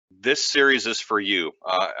this series is for you.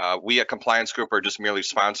 We at Compliance Group are just merely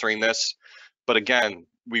sponsoring this. But again,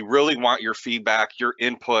 we really want your feedback, your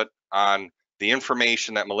input on the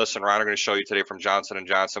information that Melissa and Ron are going to show you today from Johnson &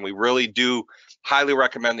 Johnson. We really do highly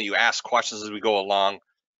recommend that you ask questions as we go along.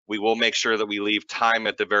 We will make sure that we leave time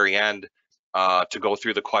at the very end to go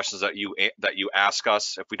through the questions that you ask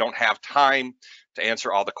us. If we don't have time to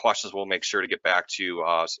answer all the questions, we'll make sure to get back to you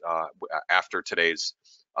after today's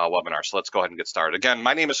webinar. So let's go ahead and get started. Again,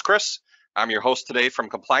 my name is Chris. I'm your host today from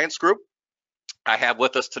Compliance Group. I have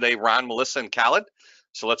with us today Ron, Melissa, and Khaled.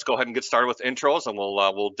 So let's go ahead and get started with intros, and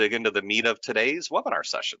we'll dig into the meat of today's webinar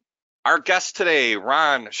session. Our guest today,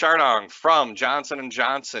 Ron Chardong from Johnson &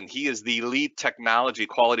 Johnson. He is the lead technology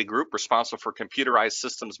quality group responsible for computerized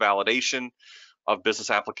systems validation of business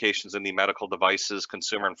applications in the medical devices,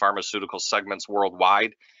 consumer, and pharmaceutical segments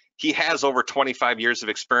worldwide. He has over 25 years of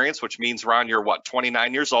experience, which means, Ron, you're what,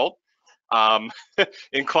 29 years old?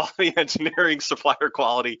 In quality engineering, supplier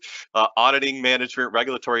quality, auditing, management,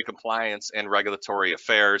 regulatory compliance, and regulatory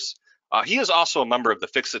affairs. He is also a member of the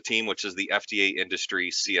FIXA team, which is the FDA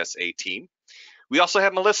industry CSA team. We also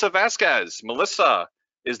have Melissa Vasquez. Melissa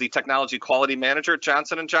is the technology quality manager at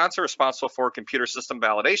Johnson & Johnson, responsible for computer system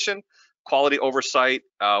validation, quality oversight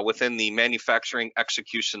within the manufacturing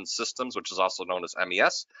execution systems, which is also known as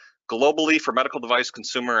MES, globally for medical device,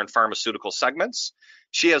 consumer, and pharmaceutical segments.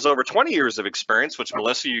 She has over 20 years of experience, which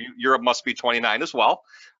Melissa, you must be 29 as well,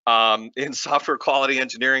 in software quality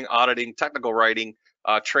engineering, auditing, technical writing,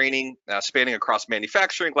 training, spanning across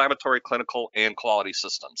manufacturing, laboratory, clinical, and quality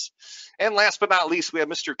systems. And last but not least, we have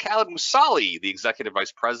Mr. Khaled Musali, the Executive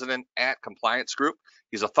Vice President at Compliance Group.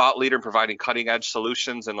 He's a thought leader in providing cutting-edge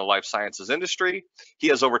solutions in the life sciences industry. He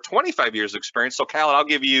has over 25 years of experience. So Khaled, I'll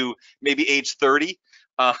give you maybe age 30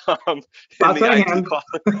 in the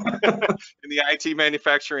IT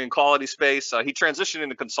manufacturing and quality space. He transitioned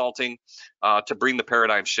into consulting to bring the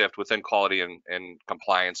paradigm shift within quality and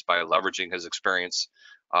compliance by leveraging his experience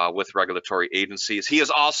with regulatory agencies. He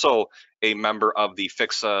is also a member of the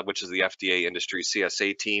FIXA, which is the FDA industry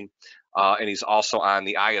CSA team, and he's also on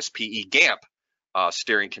the ISPE GAMP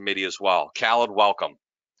steering committee as well. Khaled, welcome.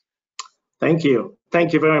 Thank you.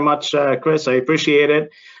 Thank you very much, Chris. I appreciate it.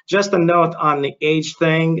 Just a note on the age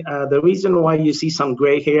thing. The reason why you see some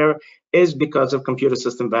gray hair is because of computer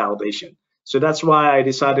system validation. So that's why I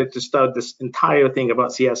decided to start this entire thing about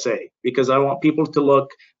CSA, because I want people to look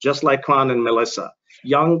just like Ron and Melissa,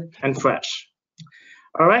 young and fresh.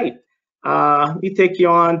 All right. Let me take you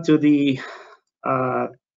on to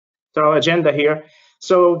our agenda here.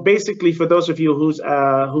 So basically, for those of you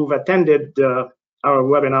who've attended our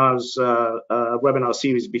webinar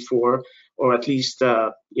series before, or at least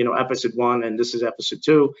episode 1, and this is episode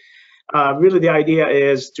 2. Really, the idea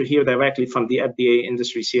is to hear directly from the FDA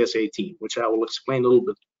industry CSA team, which I will explain a little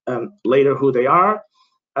bit later who they are.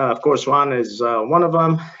 Of course, Ron is one of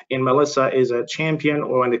them, and Melissa is a champion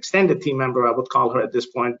or an extended team member, I would call her at this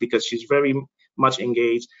point, because she's very much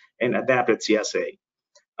engaged in adapted CSA.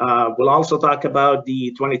 We'll also talk about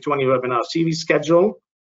the 2020 webinar series schedule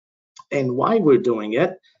and why we're doing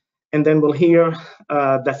it. And then we'll hear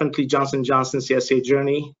definitely Johnson & Johnson CSA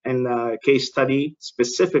journey and a case study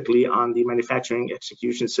specifically on the manufacturing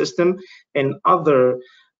execution system and other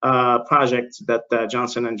projects that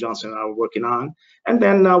Johnson & Johnson are working on. And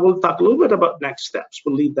then we'll talk a little bit about next steps.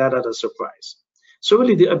 We'll leave that as a surprise. So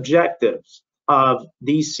really the objectives of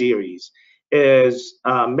these series is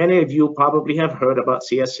many of you probably have heard about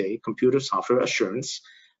CSA, Computer Software Assurance.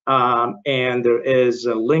 And there is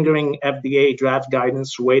a lingering FDA draft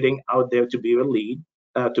guidance waiting out there to be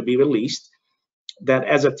released. That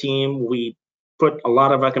as a team, we put a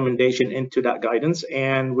lot of recommendation into that guidance,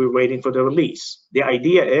 and we're waiting for the release. The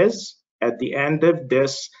idea is, at the end of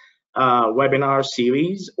this webinar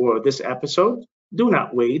series or this episode, do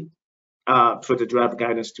not wait for the draft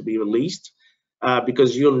guidance to be released,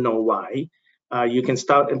 because you'll know why. You can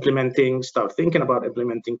start thinking about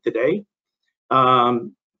implementing today.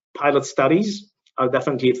 Pilot studies are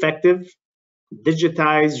definitely effective.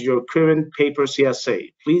 Digitize your current paper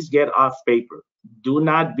CSA. Please get off paper. Do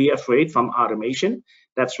not be afraid from automation.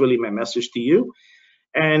 That's really my message to you.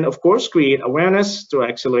 And of course, create awareness to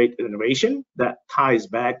accelerate innovation. That ties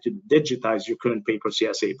back to digitize your current paper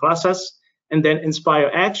CSA process. And then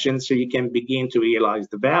inspire action so you can begin to realize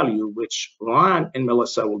the value, which Ron and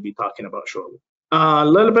Melissa will be talking about shortly. A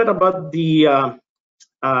little bit about the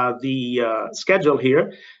schedule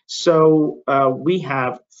here. So we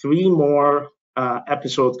have 3 more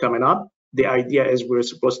episodes coming up. The idea is we're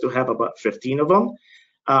supposed to have about 15 of them,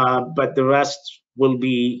 but the rest will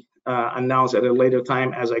be announced at a later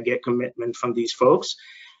time as I get commitment from these folks.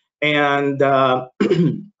 And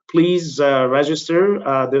please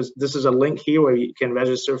register. This is a link here where you can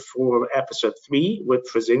register for episode 3 with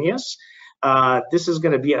Fresenius. This is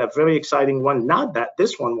going to be a very exciting one. Not that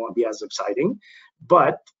this one won't be as exciting,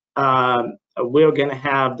 but we're going to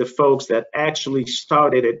have the folks that actually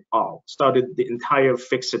started it all, started the entire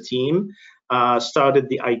FIXA team, started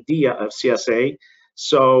the idea of CSA.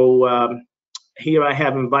 So here I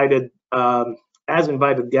have invited, as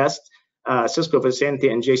invited guests, Cisco Vicente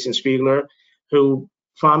and Jason Spiegler, who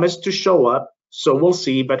promised to show up. So we'll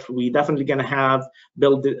see, but we definitely going to have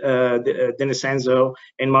Bill Dinicenzo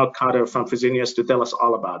and Mark Cotter from Fresenius to tell us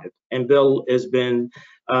all about it. And Bill has been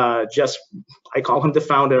I call him the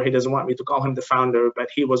founder. He doesn't want me to call him the founder, but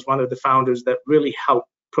he was one of the founders that really helped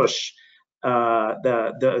push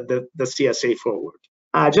the CSA forward.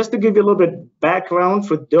 Just to give you a little bit background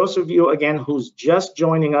for those of you, again, who's just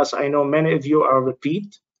joining us, I know many of you are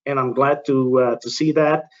repeat, and I'm glad to see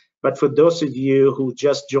that. But for those of you who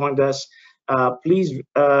just joined us, please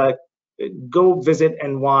go visit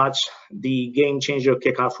and watch the Game Changer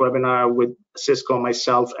Kickoff webinar with Cisco,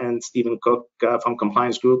 myself, and Stephen Cook from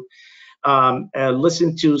Compliance Group.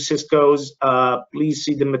 Listen to Cisco's, please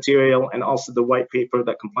see the material and also the white paper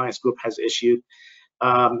that Compliance Group has issued.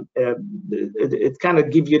 It kind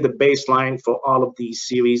of gives you the baseline for all of these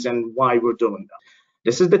series and why we're doing them.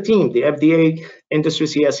 This is the team, the FDA Industry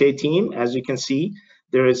CSA team. As you can see,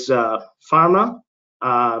 there is pharma,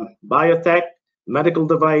 biotech, medical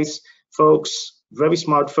device folks, very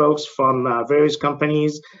smart folks from various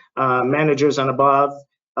companies, managers and above,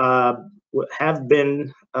 have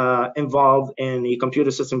been involved in the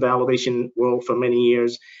computer system validation world for many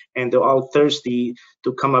years, and they're all thirsty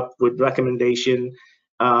to come up with recommendation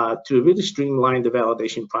to really streamline the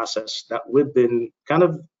validation process that we've been kind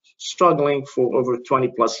of struggling for over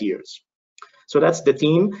 20 plus years. So that's the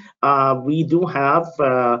team. We do have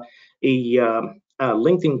a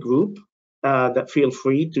LinkedIn group that feel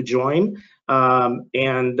free to join,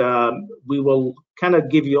 and we will kind of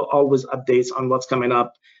give you always updates on what's coming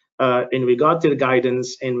up in regard to the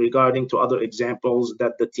guidance and regarding to other examples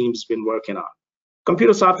that the team's been working on.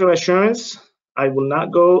 Computer software assurance, I will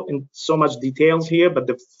not go in so much details here, but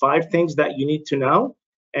the 5 things that you need to know,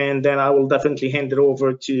 and then I will definitely hand it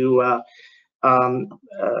over to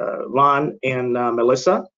Ron and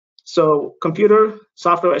Melissa. So computer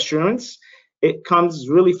software assurance, it comes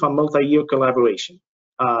really from multi-year collaboration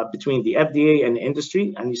between the FDA and the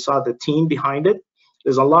industry, and you saw the team behind it.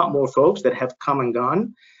 There's a lot more folks that have come and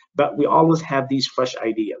gone, but we always have these fresh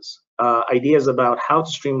ideas, ideas about how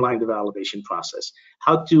to streamline the validation process,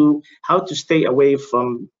 how to stay away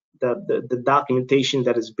from the documentation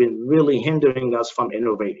that has been really hindering us from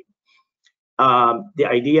innovating. The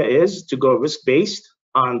idea is to go risk-based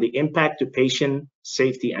on the impact to patient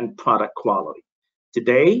safety and product quality.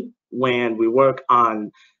 Today, when we work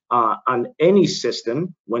on any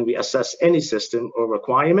system, when we assess any system or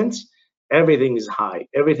requirements, everything is high,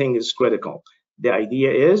 everything is critical. The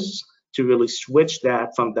idea is to really switch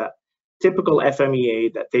that from that typical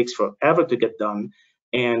FMEA that takes forever to get done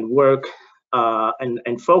and work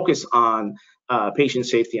and focus on patient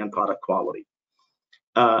safety and product quality.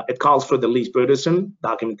 It calls for the least burdensome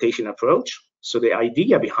documentation approach. So the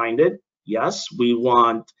idea behind it, yes, we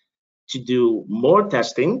want to do more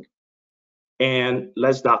testing and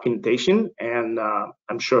less documentation, and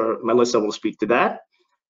I'm sure Melissa will speak to that.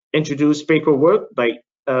 Introduce paperwork by,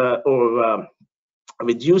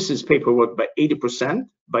 reduces paperwork by 80%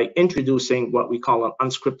 by introducing what we call an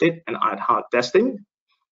unscripted and ad hoc testing.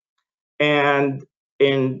 And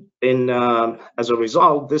as a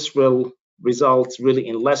result, this will result really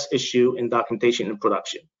in less issue in documentation and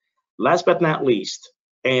production. Last but not least,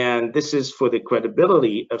 and this is for the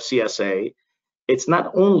credibility of CSA, it's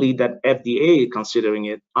not only that FDA considering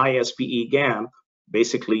it, ISPE GAM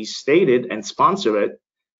basically stated and sponsor it.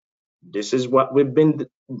 This is what we've been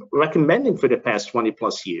recommending for the past 20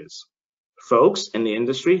 plus years. Folks in the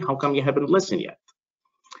industry, how come you haven't listened yet?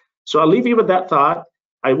 So I'll leave you with that thought.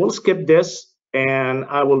 I will skip this and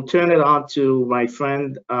I will turn it on to my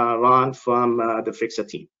friend Ron from the FIXA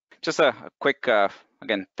team. Just a quick,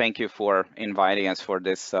 again, thank you for inviting us for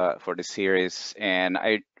this series. And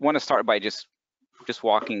I want to start by just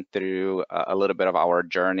walking through a little bit of our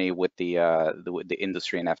journey with the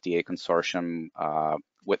industry and FDA consortium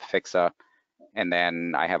with FIXA, and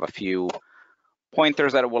then I have a few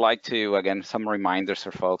pointers that I would like to, again, some reminders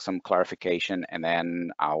for folks, some clarification, and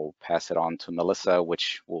then I'll pass it on to Melissa,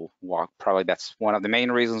 which will walk. Probably that's one of the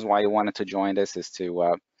main reasons why you wanted to join this, is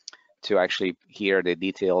to actually hear the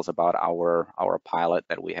details about our pilot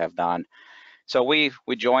that we have done. So we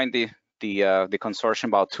joined the consortium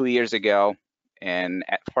about 2 years ago. And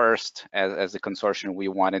at first, as a consortium, we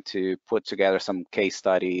wanted to put together some case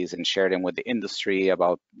studies and share them with the industry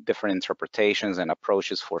about different interpretations and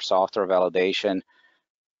approaches for software validation.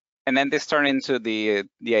 And then this turned into the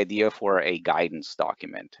idea for a guidance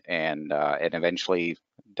document, and eventually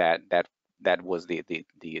that was the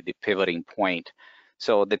pivoting point.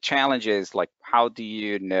 So the challenge is, like, how do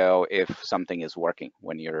you know if something is working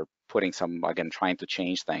when you're putting some, again, trying to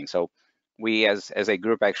change things? So we as a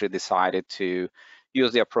group actually decided to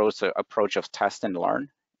use the approach of test and learn,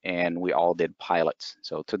 and we all did pilots.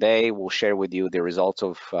 So today we'll share with you the results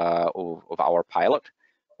of our pilot,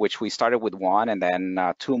 which we started with one, and then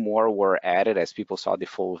 2 more were added as people saw the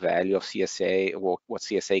full value of CSA, what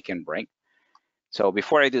CSA can bring. So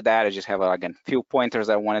before I do that, I just have, again, a few pointers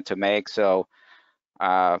I wanted to make. So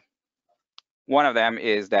one of them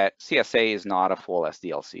is that CSA is not a full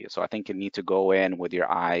SDLC. So I think you need to go in with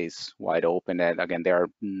your eyes wide open. And again, there are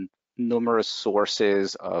numerous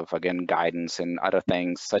sources of, again, guidance and other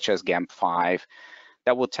things such as GAMP5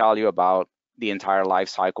 that will tell you about the entire life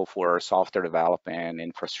cycle for software development,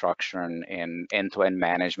 infrastructure, and end-to-end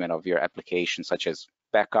management of your application, such as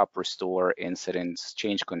backup, restore, incidents,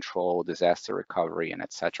 change control, disaster recovery, and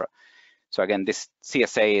etc. So again, this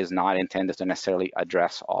CSA is not intended to necessarily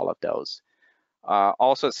address all of those.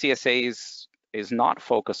 Also, CSA is not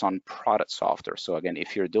focused on product software. So again,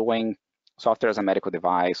 if you're doing software as a medical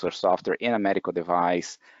device or software in a medical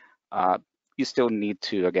device, you still need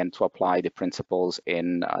to, again, to apply the principles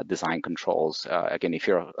in design controls, again, if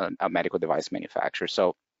you're a medical device manufacturer.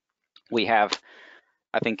 So we have,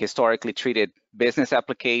 I think, historically treated business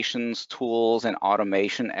applications, tools, and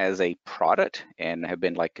automation as a product, and have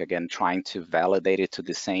been, like, again, trying to validate it to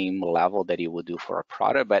the same level that you would do for a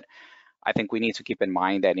product. But I think we need to keep in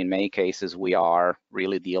mind that in many cases, we are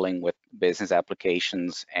really dealing with business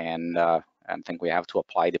applications, and I think we have to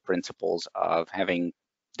apply the principles of having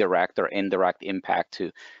direct or indirect impact to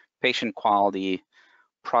patient quality,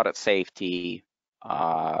 product safety,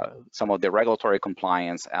 some of the regulatory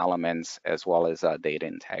compliance elements, as well as data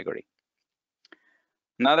integrity.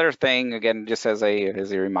 Another thing, again, just as a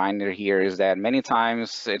reminder here, is that many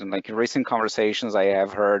times in, like, recent conversations I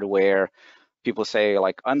have heard where people say,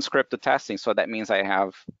 like, unscripted testing, so that means I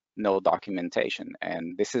have no documentation,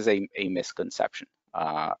 and this is a misconception.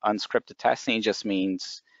 Unscripted testing just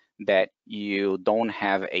means that you don't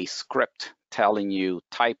have a script telling you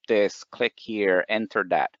type this, click here, enter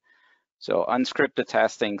that. So unscripted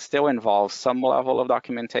testing still involves some level of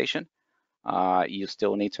documentation. You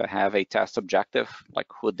still need to have a test objective, like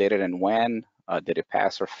who did it and when, did it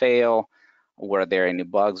pass or fail, were there any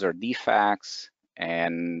bugs or defects,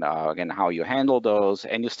 and again, how you handle those.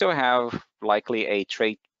 And you still have likely a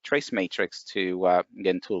trace matrix to,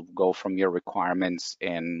 again, to go from your requirements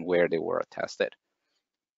and where they were tested.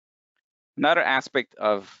 Another aspect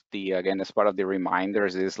of the, again, as part of the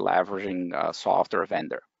reminders, is leveraging a software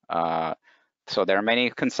vendor. So there are many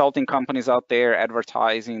consulting companies out there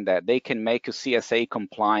advertising that they can make you CSA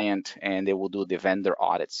compliant and they will do the vendor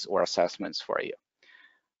audits or assessments for you.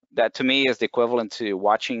 That to me is the equivalent to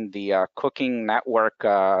watching the cooking network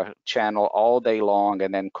channel all day long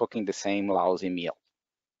and then cooking the same lousy meal.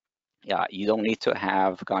 Yeah, you don't need to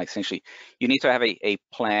have, essentially, you need to have a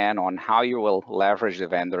plan on how you will leverage the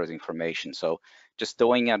vendor's information. So just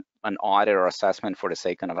doing an audit or assessment for the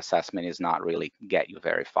sake of assessment is not really get you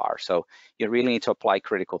very far. So you really need to apply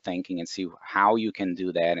critical thinking and see how you can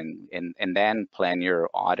do that, and then plan your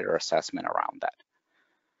audit or assessment around that.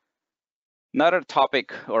 Another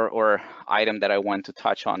topic or item that I want to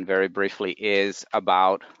touch on very briefly is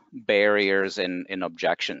about barriers and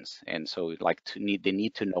objections. And so, like, they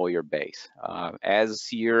need to know your base.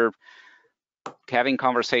 As you're having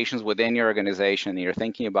conversations within your organization, you're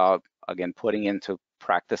thinking about, again, putting into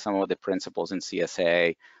practice some of the principles in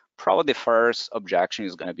CSA, probably the first objection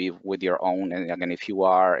is going to be with your own. And again, if you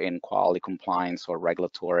are in quality compliance or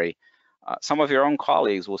regulatory, some of your own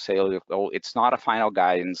colleagues will say, oh, it's not a final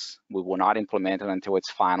guidance. We will not implement it until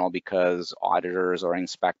it's final because auditors or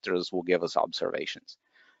inspectors will give us observations.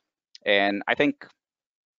 And I think,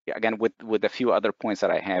 again, with a few other points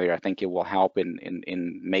that I have here, I think it will help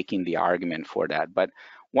in making the argument for that. But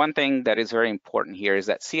one thing that is very important here is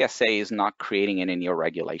that CSA is not creating any new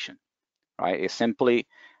regulation, right? It's simply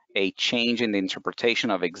a change in the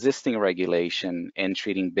interpretation of existing regulation and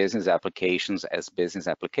treating business applications as business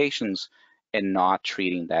applications and not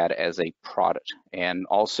treating that as a product. And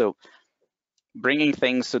also bringing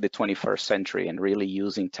things to the 21st century and really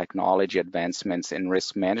using technology advancements and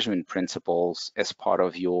risk management principles as part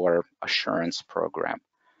of your assurance program.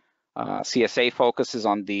 CSA focuses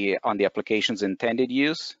on the application's intended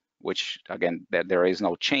use, which, again, there is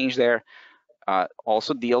no change there.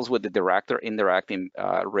 also deals with the direct or indirect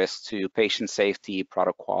risks to patient safety,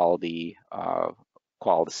 product quality,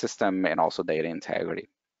 quality system, and also data integrity.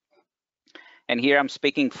 And here I'm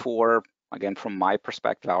speaking for, again, from my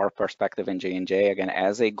perspective, our perspective in J&J, again,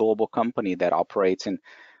 as a global company that operates in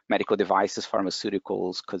medical devices,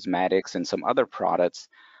 pharmaceuticals, cosmetics, and some other products,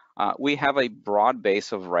 we have a broad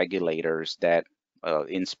base of regulators that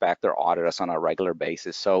inspect or audit us on a regular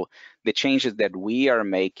basis. So the changes that we are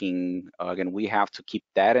making, again, we have to keep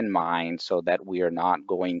that in mind so that we are not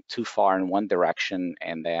going too far in one direction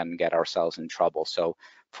and then get ourselves in trouble. So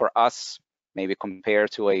for us, maybe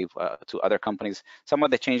compared to other companies, some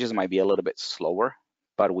of the changes might be a little bit slower,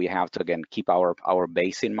 but we have to, again, keep our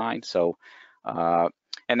base in mind. So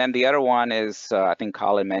and then the other one is, I think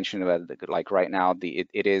Colin mentioned that, like right now,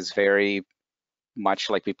 it is very much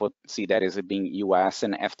like people see that as it being US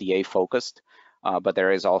and FDA focused, but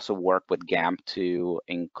there is also work with GAMP to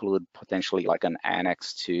include potentially like an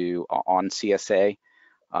annex to on CSA.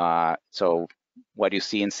 So what you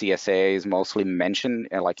see in CSA is mostly mentioned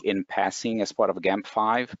like in passing as part of GAMP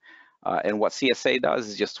 5, and what CSA does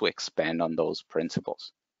is just to expand on those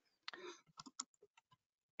principles.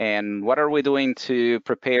 And what are we doing to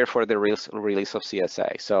prepare for the release of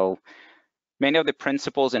CSA? So many of the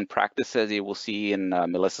principles and practices you will see in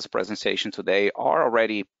Melissa's presentation today are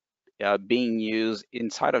already being used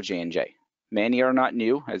inside of J&J. Many are not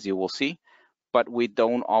new, as you will see, but we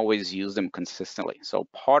don't always use them consistently. So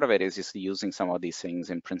part of it is just using some of these things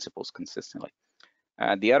and principles consistently.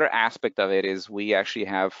 The other aspect of it is we actually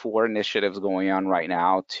have 4 initiatives going on right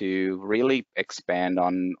now to really expand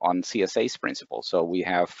on CSA's principles. So we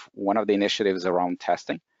have one of the initiatives around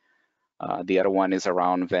testing. The other one is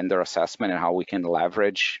around vendor assessment and how we can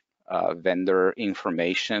leverage vendor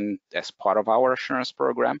information as part of our assurance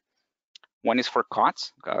program. One is for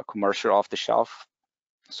COTS, commercial off-the-shelf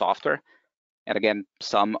software. And again,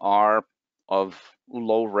 some are of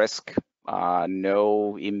low risk,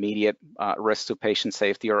 no immediate risk to patient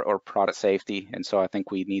safety or product safety. And so I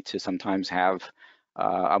think we need to sometimes have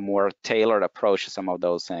a more tailored approach to some of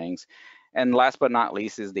those things. And last but not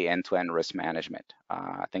least is the end-to-end risk management.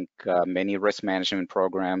 I think many risk management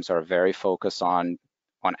programs are very focused on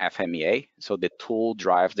FMEA. So the tool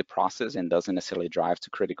drives the process and doesn't necessarily drive to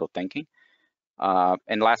critical thinking.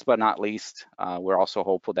 And last but not least, we're also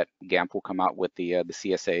hopeful that GAMP will come out with the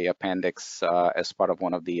CSA appendix as part of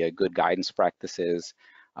one of the good guidance practices.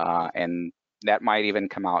 And that might even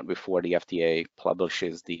come out before the FDA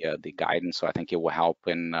publishes the guidance. So I think it will help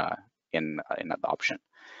in adoption.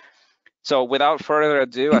 So without further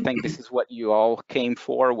ado, I think this is what you all came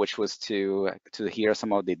for, which was to hear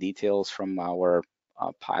some of the details from our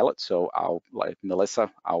pilot. So like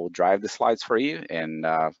Melissa, I will drive the slides for you and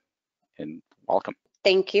welcome.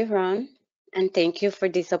 Thank you, Ron, and thank you for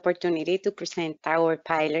this opportunity to present our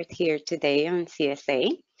pilot here today on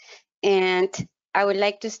CSA. And I would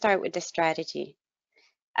like to start with the strategy.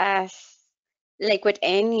 As like with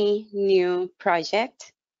any new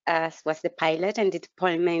project, as was the pilot and the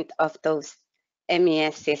deployment of those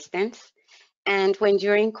MES systems. And when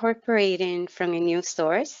you're incorporating from a new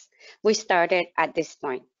source, we started at this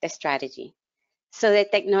point, the strategy. So the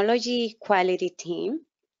technology quality team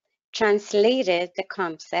translated the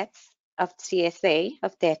concepts of CSA,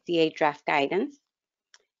 of the FDA Draft Guidance,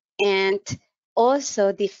 and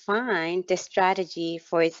also defined the strategy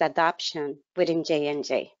for its adoption within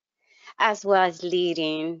J&J, as well as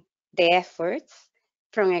leading the efforts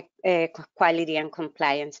from a quality and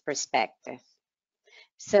compliance perspective.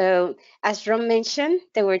 So as Ron mentioned,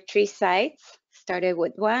 there were 3 sites, started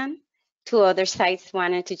with 1, 2 other sites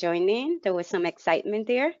wanted to join in. There was some excitement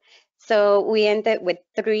there. So we ended with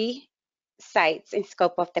 3 sites in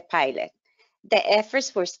scope of the pilot. The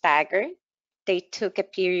efforts were staggered. They took a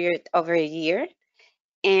period over a year,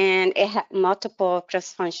 and it had multiple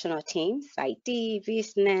cross-functional teams, IT,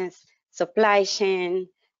 business, supply chain,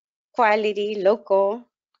 quality, local,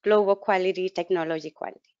 global quality, technology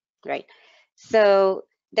quality, right? So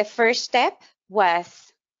the first step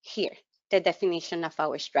was here, the definition of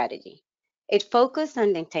our strategy. It focused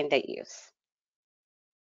on the intended use.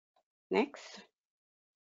 Next.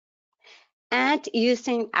 And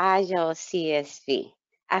using Agile CSV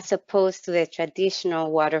as opposed to the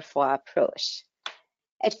traditional waterfall approach.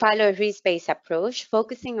 It followed a risk-based approach,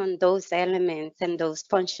 focusing on those elements and those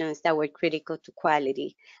functions that were critical to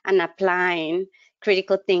quality and applying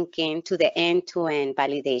critical thinking to the end-to-end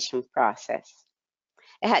validation process.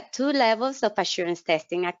 It had 2 levels of assurance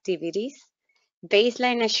testing activities.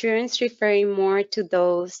 Baseline assurance referring more to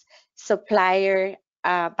those supplier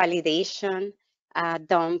validation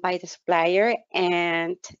done by the supplier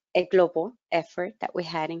and a global effort that we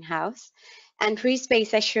had in-house. And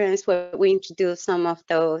risk-based assurance, where we introduce some of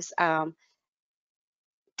those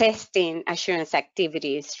testing assurance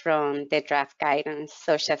activities from the draft guidance,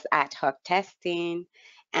 such as ad hoc testing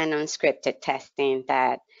and unscripted testing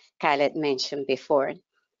that Khaled mentioned before.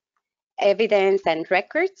 Evidence and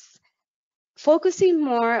records, focusing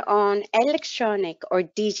more on electronic or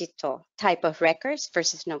digital type of records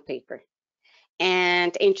versus no paper,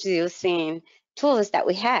 and introducing tools that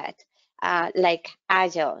we had, like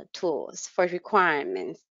agile tools for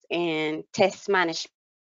requirements and test management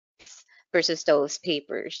versus those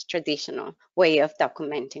papers, traditional way of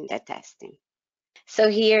documenting the testing. So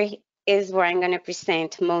here is where I'm going to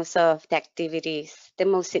present most of the activities, the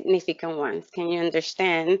most significant ones. Can you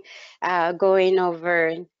understand? Going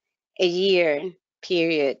over a year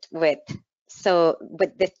period with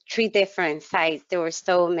the 3 different sites, there were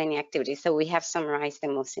so many activities. So we have summarized the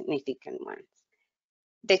most significant ones.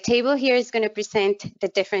 The table here is going to present the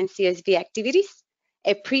different CSV activities,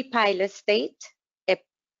 a pre-pilot state, a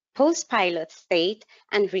post-pilot state,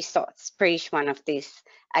 and results for each one of these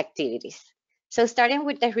activities. So starting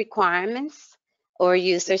with the requirements or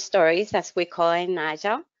user stories, as we call it in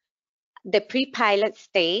Agile, the pre-pilot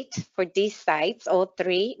state for these sites, all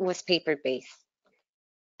 3, was paper-based.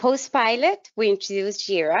 Post-pilot, we introduced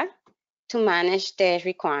JIRA to manage the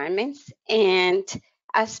requirements, and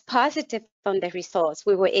as positive on the results,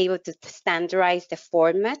 we were able to standardize the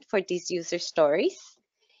format for these user stories,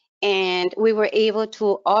 and we were able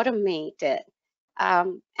to automate it,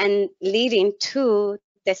 and leading to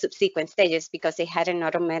the subsequent stages because they had an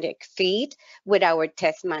automatic feed with our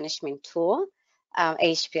test management tool,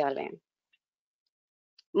 HPLM.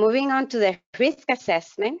 Moving on to the risk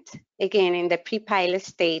assessment, again, in the pre-pilot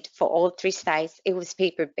state for all 3 sites, it was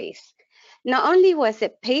paper-based. Not only was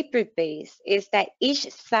it paper-based, is that each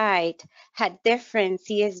site had different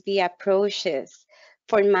CSV approaches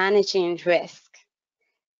for managing risk.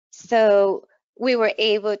 So we were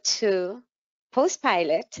able to,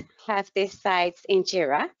 post-pilot, have these sites in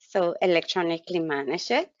JIRA, so electronically manage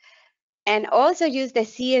it, and also use the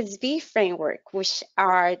CSV framework, which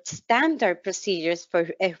are standard procedures for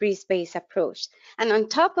a risk-based approach. And on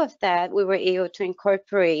top of that, we were able to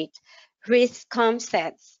incorporate risk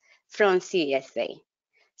concepts from CSA.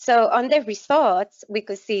 So on the results, we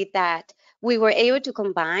could see that we were able to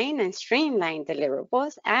combine and streamline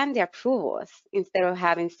deliverables and the approvals instead of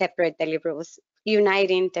having separate deliverables,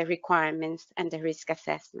 uniting the requirements and the risk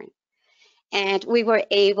assessment. And we were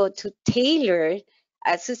able to tailor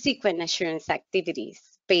subsequent assurance activities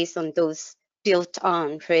based on those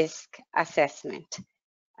built-on risk assessment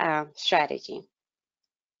strategy.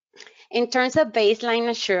 In terms of baseline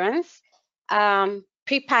assurance,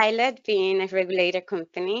 pre-pilot being a regulated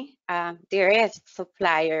company, there is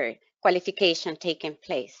supplier qualification taking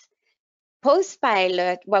place.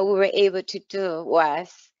 Post-pilot, what we were able to do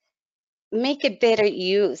was make a better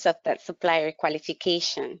use of that supplier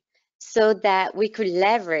qualification so that we could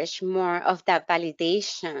leverage more of that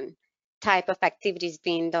validation type of activities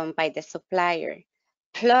being done by the supplier.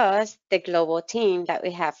 Plus, the global team that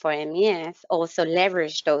we have for MES also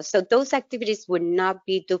leverage those. So those activities would not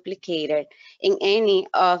be duplicated in any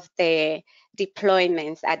of the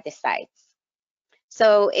deployments at the sites.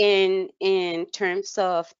 So in terms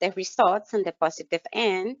of the results on the positive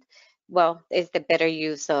end, well, it's the better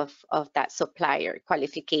use of that supplier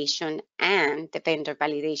qualification and the vendor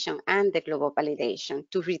validation and the global validation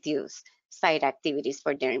to reduce site activities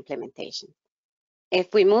for their implementation.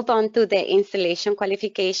 If we move on to the installation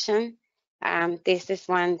qualification, this is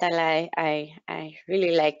one that I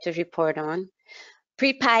really like to report on.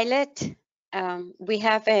 Pre-pilot, we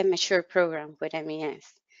have a mature program with MES.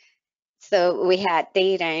 So we had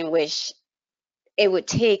data in which it would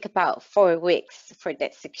take about 4 weeks for the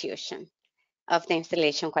execution of the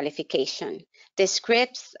installation qualification. The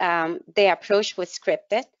scripts, the approach was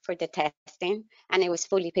scripted for the testing, and it was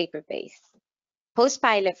fully paper-based.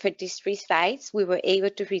 Post-pilot for these 3 sites, we were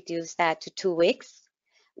able to reduce that to 2 weeks.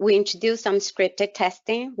 We introduced some scripted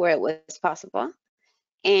testing where it was possible,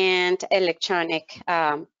 and electronic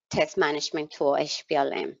test management tool,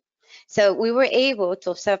 HPLM. So we were able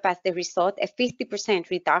to observe as the result a 50%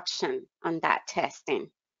 reduction on that testing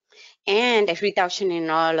and a reduction in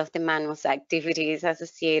all of the manual activities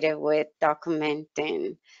associated with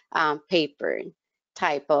documenting paper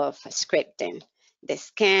type of scripting, the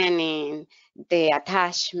scanning, the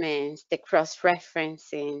attachments, the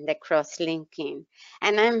cross-referencing, the cross-linking.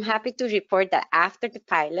 And I'm happy to report that after the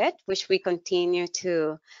pilot, which we continue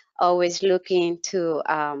to always look into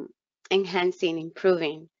enhancing,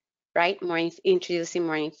 improving, right? Introducing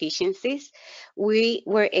more efficiencies. We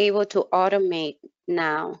were able to automate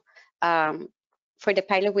now For the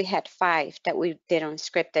pilot, we had 5 that we did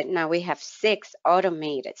unscripted. Now we have 6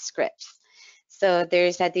 automated scripts. So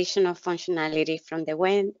there's additional functionality from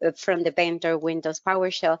the vendor Windows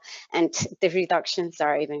PowerShell, and the reductions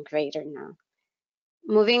are even greater now.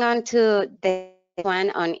 Moving on to the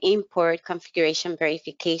one on import configuration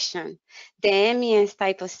verification. The MES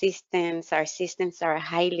type of systems are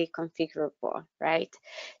highly configurable, right?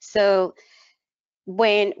 So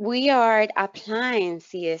when we are applying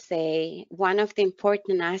CSA, one of the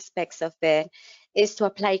important aspects of it is to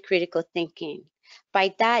apply critical thinking.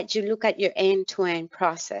 By that, you look at your end-to-end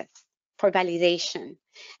process for validation,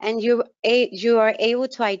 and you are able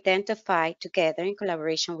to identify together in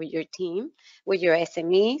collaboration with your team, with your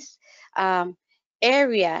SMEs,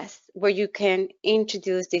 areas where you can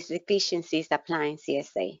introduce these efficiencies applying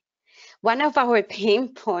CSA. One of our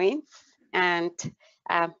pain points, and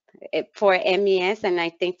for MES, and I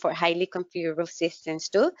think for highly configurable systems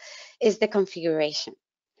too, is the configuration.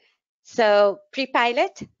 So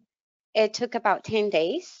pre-pilot, it took about 10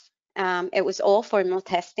 days. It was all formal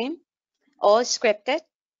testing, all scripted.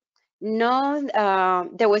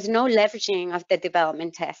 There was no leveraging of the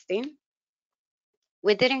development testing.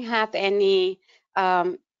 We didn't have any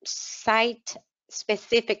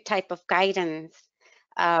site-specific type of guidance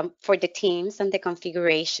for the teams on the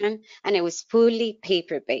configuration, and it was fully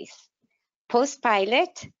paper-based.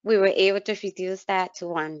 Post-pilot, we were able to reduce that to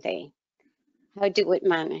 1 day. How did we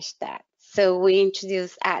manage that? So we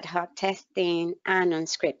introduced ad hoc testing and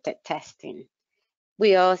unscripted testing.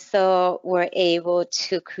 We also were able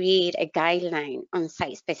to create a guideline on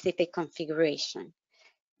site-specific configuration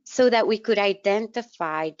so that we could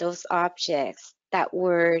identify those objects that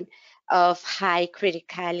were of high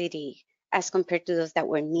criticality as compared to those that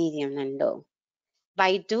were medium and low.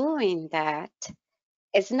 By doing that,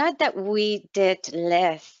 it's not that we did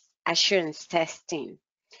less assurance testing,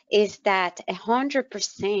 it's that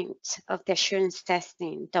 100% of the assurance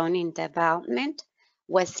testing done in development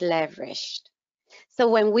was leveraged. So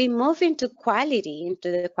when we move into quality,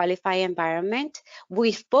 into the qualified environment,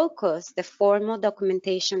 we focus the formal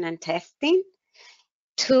documentation and testing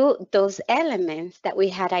to those elements that we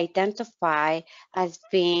had identified as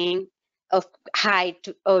being of high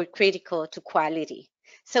or critical to quality.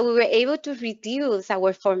 So we were able to reduce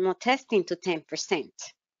our formal testing to 10%.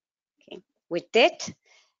 Okay. We did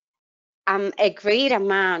a great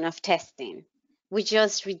amount of testing. We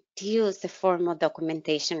just reduced the formal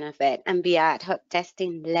documentation of it, and via ad hoc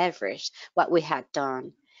testing leveraged what we had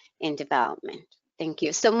done in development. Thank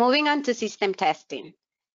you. So moving on to system testing.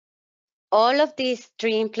 All of these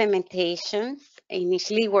 3 implementations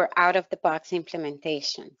initially were out-of-the-box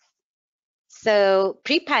implementations. So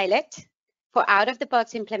pre-pilot, for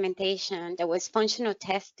out-of-the-box implementation, there was functional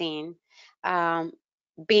testing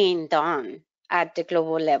being done at the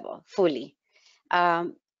global level fully.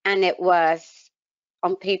 And it was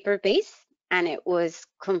on paper based, and it was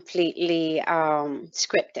completely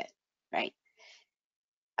scripted, right?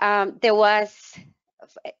 There was,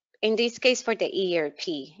 in this case, for the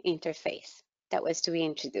ERP interface that was to be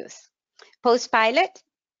introduced. Post-pilot,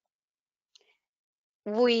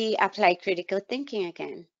 we apply critical thinking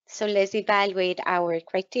again. So let's evaluate our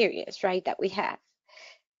criteria, right, that we have.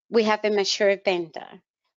 We have a mature vendor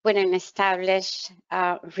with an established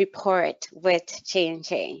report with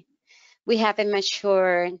J&J. We have a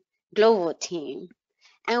mature global team,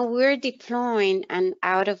 and we're deploying an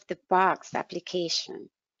out-of-the-box application.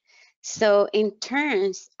 So in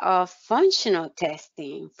terms of functional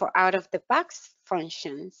testing for out-of-the-box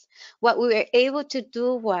functions, what we were able to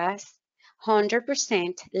do was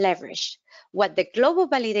 100% leverage what the global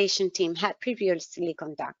validation team had previously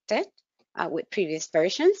conducted with previous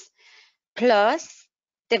versions, plus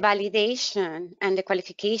the validation and the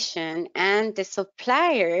qualification and the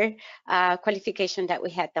supplier qualification that we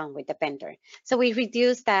had done with the vendor. So we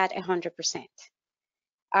reduced that 100%,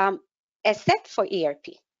 except for ERP,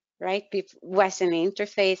 right? It was an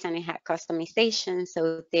interface and it had customization,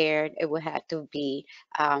 so there it would have to be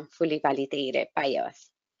fully validated by us.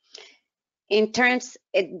 In terms,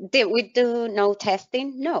 did we do no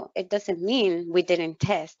testing? No, it doesn't mean we didn't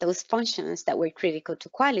test those functions that were critical to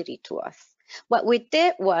quality to us. What we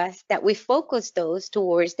did was that we focused those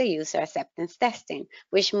towards the user acceptance testing,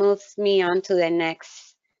 which moves me on to the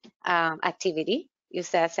next activity,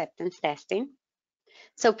 user acceptance testing.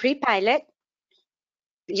 So pre-pilot,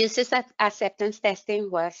 user acceptance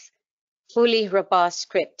testing was fully robust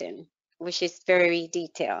scripting, which is very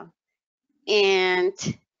detailed. And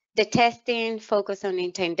the testing focused on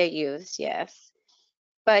intended use, yes.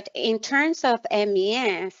 But in terms of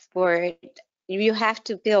MES, where you have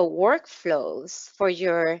to build workflows for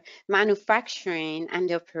your manufacturing and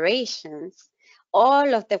the operations,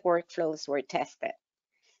 all of the workflows were tested.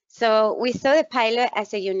 So we saw the pilot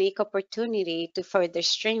as a unique opportunity to further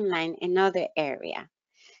streamline another area.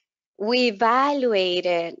 We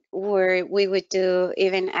evaluated where we would do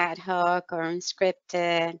even ad hoc or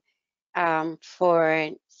unscripted for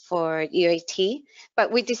UAT,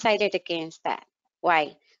 but we decided against that.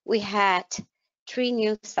 Why? We had 3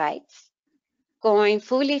 new sites going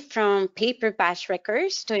fully from paper batch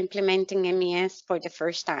records to implementing MES for the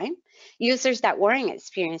first time, users that weren't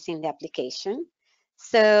experiencing the application.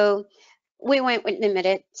 So we went with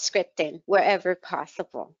limited scripting wherever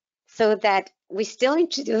possible so that we still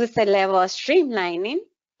introduced a level of streamlining,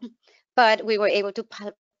 but we were able to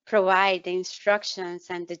provide the instructions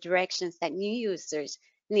and the directions that new users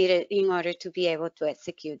needed in order to be able to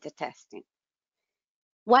execute the testing.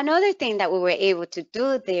 One other thing that we were able to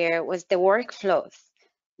do there was the workflows,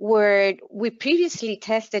 where we previously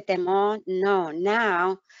tested them all. No,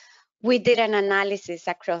 now we did an analysis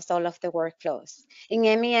across all of the workflows. In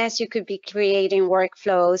MES, you could be creating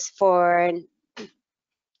workflows for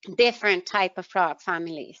different type of product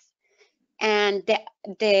families. And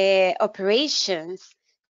the operations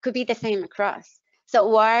could be the same across. So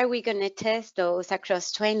why are we going to test those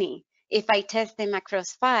across 20 if I test them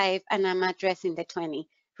across 5 and I'm addressing the 20,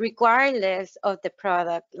 regardless of the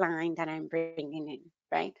product line that I'm bringing in,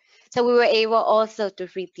 right? So we were able also to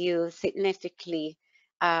reduce significantly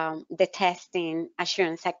the testing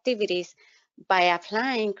assurance activities by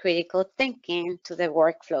applying critical thinking to the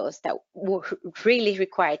workflows that really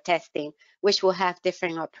require testing, which will have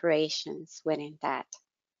different operations within that.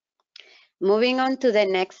 Moving on to the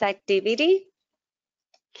next activity,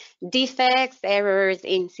 defects, errors,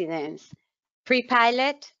 incidents.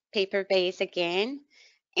 Pre-pilot, paper-based again,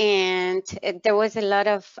 and there was a lot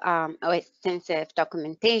of extensive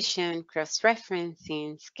documentation,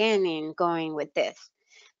 cross-referencing, scanning going with this.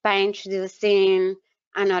 By introducing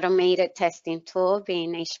an automated testing tool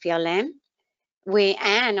being HPLM,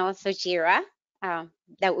 and also JIRA,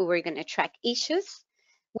 that we were going to track issues,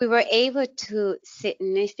 we were able to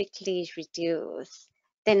significantly reduce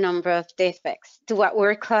the number of defects to what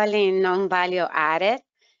we're calling non-value added,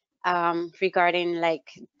 regarding like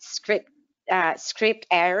script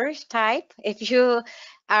errors type. If you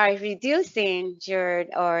are reducing your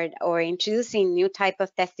or introducing new type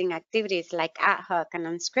of testing activities like ad hoc and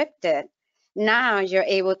unscripted, now you're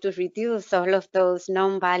able to reduce all of those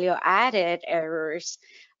non-value added errors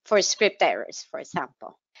for script errors, for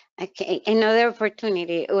example. Okay, another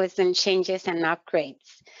opportunity was in changes and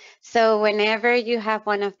upgrades. So whenever you have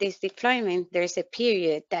one of these deployments, there's a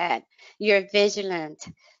period that you're vigilant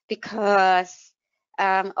because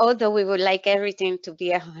although we would like everything to be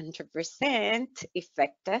 100%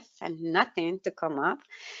 effective and nothing to come up,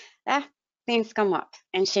 things come up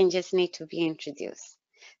and changes need to be introduced.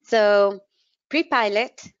 So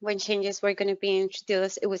pre-pilot, when changes were going to be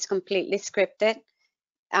introduced, it was completely scripted,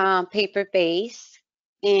 paper-based,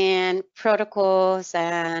 and protocols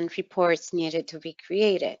and reports needed to be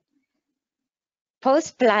created.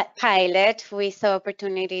 Post-pilot, we saw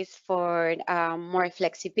opportunities for more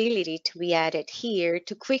flexibility to be added here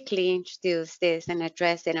to quickly introduce this and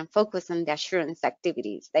address it and focus on the assurance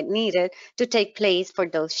activities that needed to take place for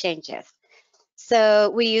those changes.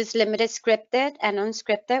 So we use limited scripted and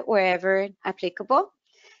unscripted wherever applicable.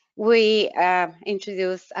 We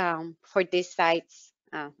introduced for these sites,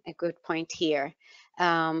 a good point here,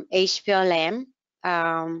 HPLM,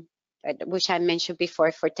 which I mentioned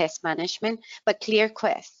before for test management, but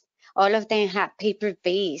ClearQuest. All of them have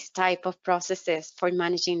paper-based type of processes for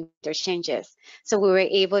managing their changes. So we were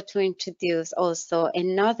able to introduce also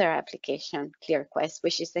another application, ClearQuest,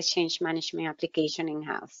 which is the change management application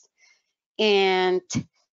in-house. And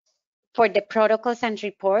for the protocols and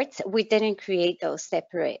reports, we didn't create those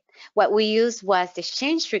separate. What we used was the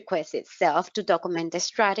change request itself to document the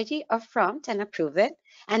strategy upfront and approve it.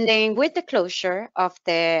 And then with the closure of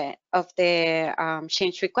the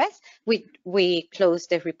change request, we closed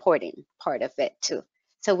the reporting part of it too.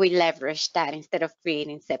 So we leveraged that instead of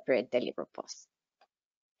creating separate deliverables.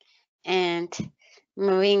 And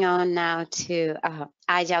moving on now to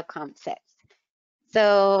agile concepts.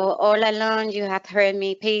 So all along, you have heard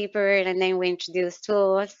me paper, and then we introduced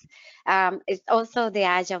tools. It's also the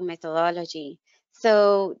agile methodology.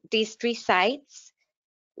 So these 3 sites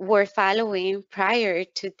were following prior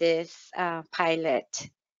to this pilot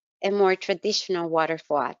a more traditional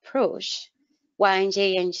waterfall approach. While in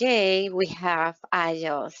J&J, we have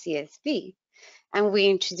Agile CSV, and we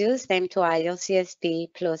introduced them to Agile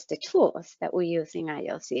CSV plus the tools that we use in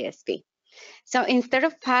Agile CSV. So instead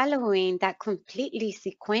of following that completely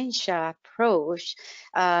sequential approach,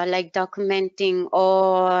 like documenting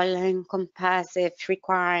all encompassive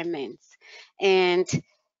requirements and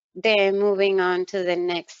then moving on to the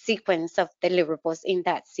next sequence of deliverables in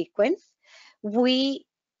that sequence, we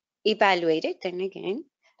evaluated, then again,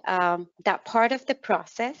 that part of the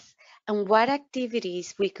process and what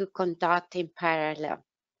activities we could conduct in parallel,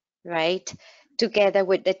 right? Together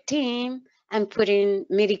with the team and putting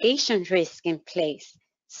mitigation risk in place.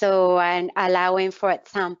 So, and allowing, for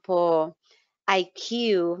example,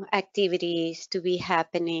 IQ activities to be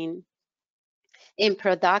happening in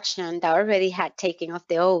production that already had taken off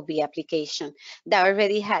the OB application, that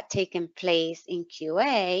already had taken place in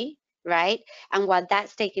QA, right? And while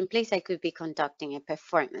that's taking place, I could be conducting a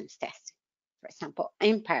performance test, for example,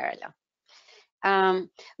 in parallel.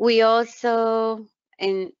 We also,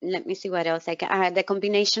 and let me see what else I can, the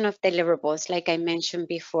combination of deliverables, like I mentioned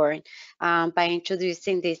before, by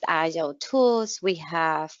introducing these agile tools, we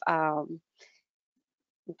have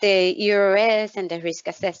the URS and the risk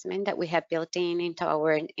assessment that we have built into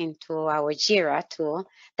our JIRA tool.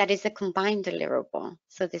 That is a combined deliverable,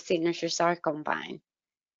 so the signatures are combined,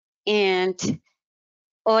 and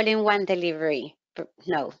all in one delivery.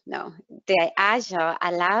 No, the Agile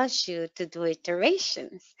allows you to do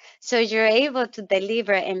iterations, so you're able to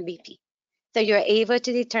deliver MVP. So you're able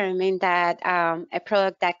to determine that a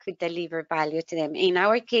product that could deliver value to them. In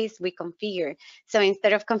our case, we configure. So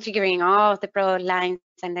instead of configuring all the product lines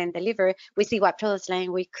and then deliver, we see what product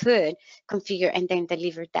line we could configure and then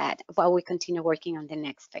deliver that while we continue working on the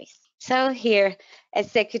next phase. So here,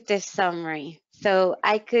 executive summary. So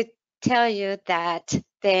I could tell you that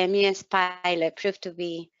the MES pilot proved to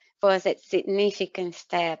be was a significant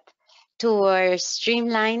step towards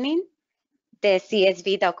streamlining the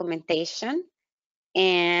CSV documentation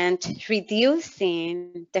and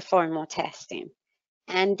reducing the formal testing.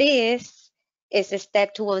 And this is a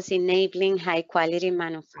step towards enabling high quality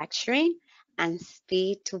manufacturing and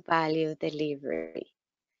speed to value delivery.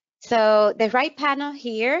 So the right panel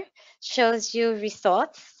here shows you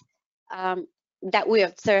results that we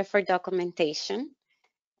observe for documentation.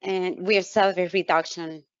 And we observe a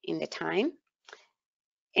reduction in the time,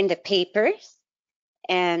 in the papers,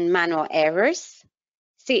 and manual errors,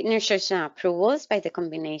 signatures and approvals by the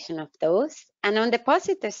combination of those. And on the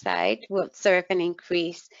positive side, we observe an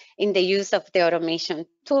increase in the use of the automation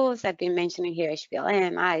tools I've been mentioning here,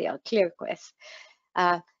 HPLM, IL,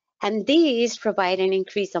 ClearQuest. And these provide an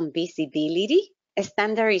increase on visibility, a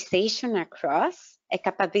standardization across, a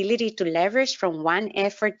capability to leverage from one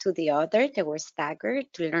effort to the other. They were staggered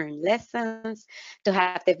to learn lessons, to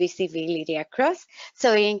have the visibility across.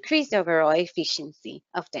 So it increased the overall efficiency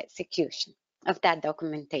of the execution of that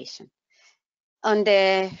documentation. On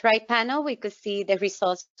the right panel, we could see the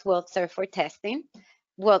results we observe for testing.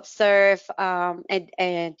 We observe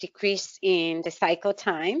a decrease in the cycle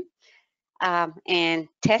time and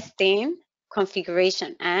testing,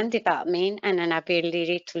 configuration and development, and an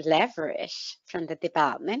ability to leverage from the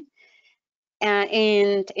development.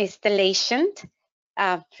 In installation,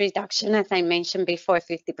 reduction, as I mentioned before,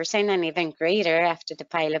 50% and even greater after the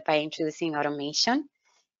pilot by introducing automation.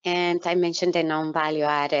 And I mentioned the non-value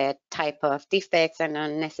added type of defects and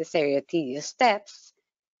unnecessary or tedious steps.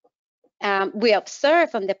 We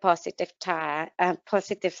observe on the positive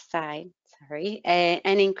side,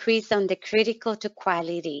 an increase on the critical to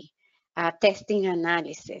quality testing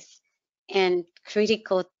analysis and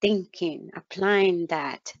critical thinking, applying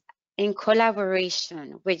that in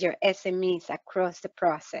collaboration with your SMEs across the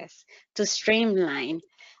process to streamline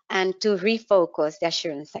and to refocus the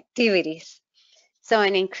assurance activities. So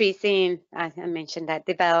an increase in, as I mentioned, that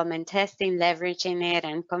development testing, leveraging it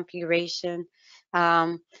and configuration,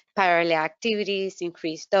 parallel activities,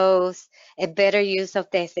 increase those, a better use of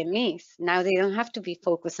the SMEs. Now they don't have to be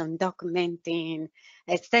focused on documenting,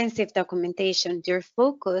 extensive documentation. Their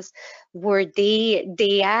focus where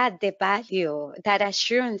they add the value, that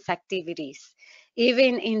assurance activities,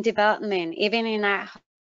 even in development, even in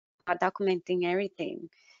documenting everything.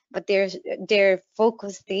 But they're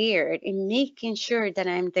focused there in making sure that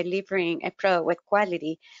I'm delivering a product with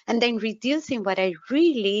quality and then reducing what I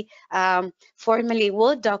really formally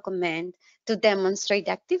will document to demonstrate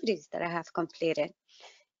the activities that I have completed.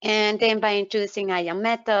 And then by introducing IO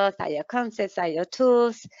methods, IO concepts, IO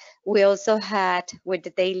tools, we also had with the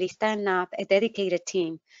daily stand-up a dedicated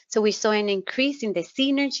team. So we saw an increase in the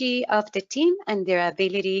synergy of the team and their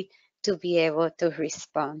ability to be able to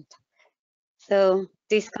respond. So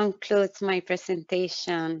this concludes my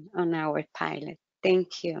presentation on our pilot.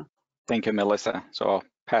 Thank you. Thank you, Melissa. So I'll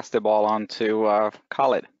pass the ball on to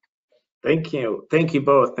Khalid. Thank you. Thank you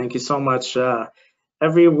both. Thank you so much.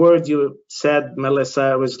 Every word you said,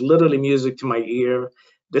 Melissa, was literally music to my ear.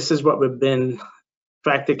 This is what we've been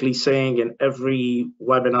practically saying in every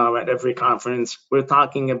webinar at every conference. We're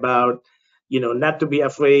talking about, not to be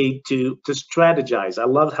afraid to strategize. I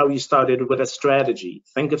love how you started with a strategy.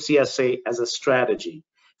 Think of CSA as a strategy.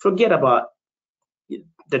 Forget about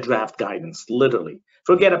the draft guidance, literally.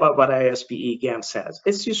 Forget about what ISPE GAM says.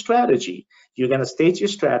 It's your strategy. You're going to state your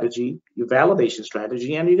strategy, your validation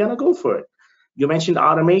strategy, and you're going to go for it. You mentioned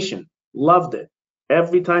automation. Loved it.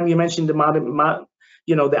 Every time you mentioned the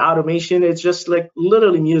automation, it's just like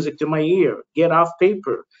literally music to my ear. Get off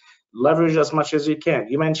paper. Leverage as much as you can.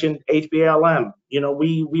 You mentioned HPLM.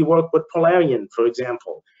 We work with Polarian, for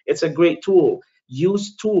example. It's a great tool.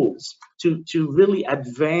 Use tools to really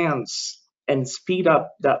advance and speed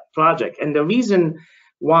up that project. And the reason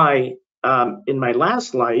why, in my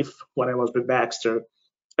last life, when I was with Baxter,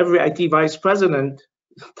 every IT vice president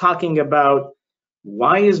talking about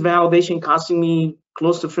why is validation costing me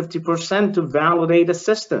close to 50% to validate a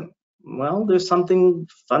system? Well, there's something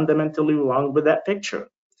fundamentally wrong with that picture.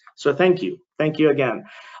 So thank you. Thank you again.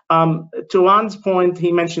 To Ron's point,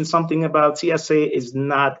 he mentioned something about CSA is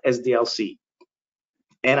not SDLC.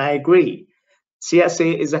 And I agree.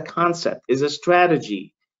 CSA is a concept, is a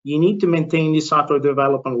strategy. You need to maintain your software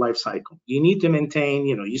development lifecycle. You need to maintain,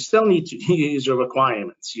 you still need to use your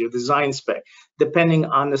requirements, your design spec, depending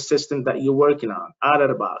on the system that you're working on, out of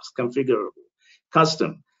the box, configurable,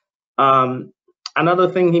 custom. Another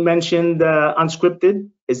thing he mentioned, unscripted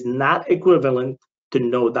is not equivalent to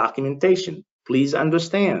no documentation. Please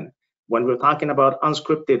understand, when we're talking about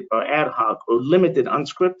unscripted or ad hoc or limited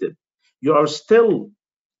unscripted, you are still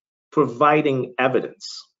providing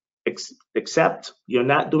evidence, except you're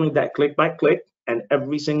not doing that click by click and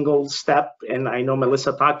every single step. And I know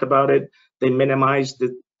Melissa talked about it. They minimize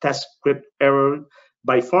the test script error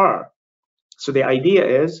by far. So the idea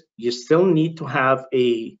is you still need to have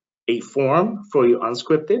a form for your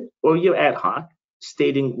unscripted or your ad hoc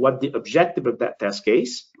stating what the objective of that test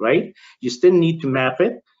case, right? You still need to map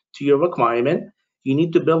it to your requirement. You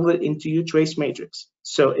need to build it into your trace matrix.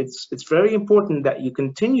 So it's very important that you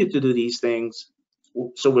continue to do these things.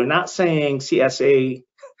 So we're not saying CSA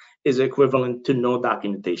is equivalent to no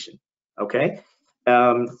documentation, okay?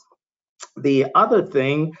 The other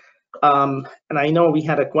thing, and I know we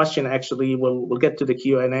had a question actually, we'll get to the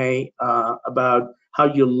Q&A about how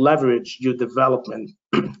you leverage your development.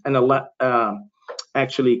 And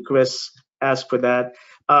actually, Chris asked for that.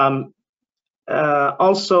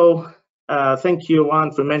 Also, thank you,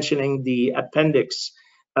 Juan, for mentioning the appendix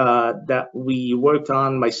that we worked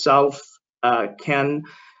on, myself, Ken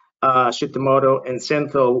Shitamoto, and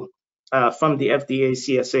Senthil from the FDA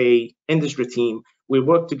CSA industry team. We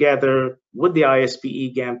worked together with the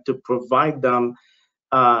ISPE GAM to provide them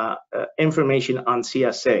information on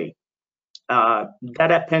CSA.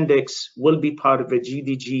 That appendix will be part of a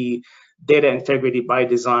GDG data integrity by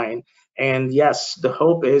design. And yes, the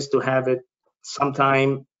hope is to have it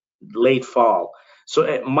sometime late fall. So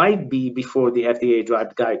it might be before the FDA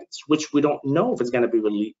Draft Guidance, which we don't know if it's going to be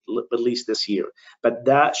released this year. But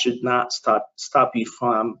that should not stop you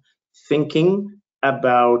from thinking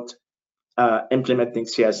about implementing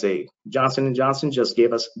CSA. Johnson & Johnson just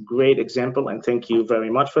gave us a great example, and thank you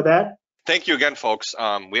very much for that. Thank you again, folks.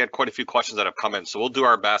 We had quite a few questions that have come in, so we'll do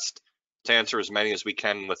our best to answer as many as we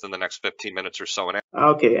can within the next 15 minutes or so.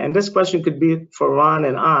 Okay, and this question could be for Ron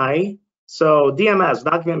and I. So DMS,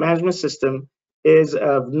 Document Management System, is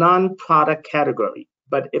a non-product category,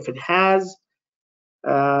 but if it has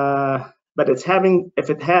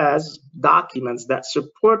documents that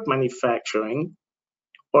support manufacturing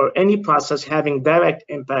or any process having direct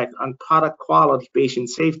impact on product quality, patient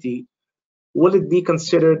safety, will it be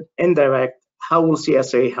considered indirect? How will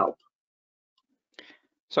CSA help?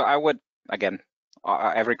 So I would, again,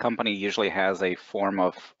 every company usually has a form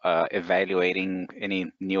of evaluating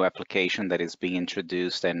any new application that is being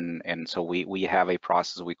introduced, and so we have a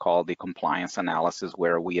process we call the compliance analysis,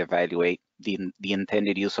 where we evaluate the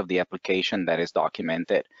intended use of the application that is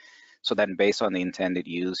documented. So then based on the intended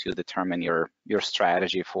use, you determine your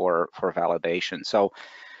strategy for validation. So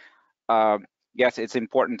yes, it's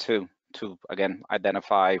important to again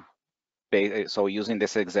identify. So using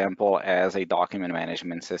this example as a document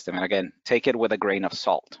management system, and again, take it with a grain of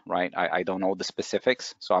salt, right? I don't know the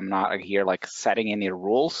specifics, so I'm not here like setting any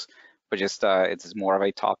rules, but just it's more of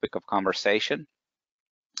a topic of conversation.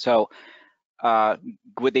 So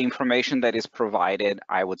with the information that is provided,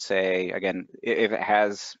 I would say, again, if it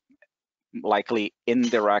has likely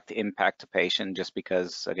indirect impact to patient, just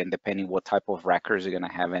because, again, depending what type of records you're going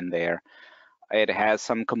to have in there, It has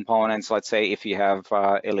some components. Let's say if you have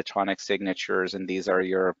electronic signatures and these are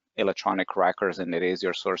your electronic records and it is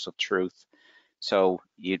your source of truth. So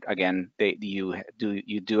you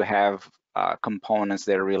do have components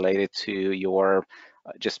that are related to your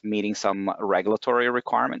just meeting some regulatory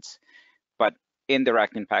requirements, but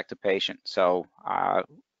indirect impact to patient. So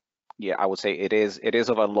yeah, I would say it is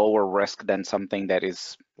of a lower risk than something that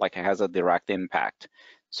is like it has a direct impact.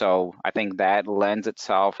 So I think that lends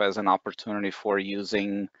itself as an opportunity for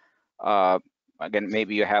using, again,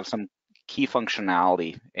 maybe you have some key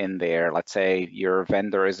functionality in there. Let's say your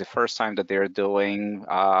vendor is the first time that they're doing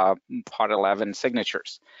Part 11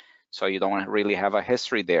 signatures. So you don't really have a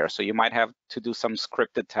history there. So you might have to do some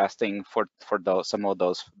scripted testing for some of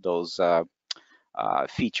those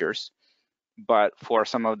features. But for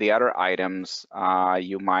some of the other items,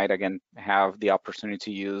 you might again have the opportunity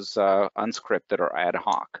to use unscripted or ad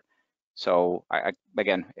hoc. So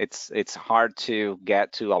again, it's hard to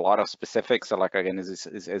get to a lot of specifics. So like again,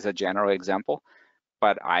 is a general example.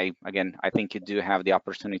 But I think you do have the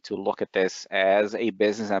opportunity to look at this as a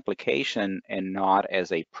business application and not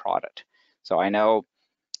as a product. So I know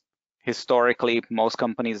historically most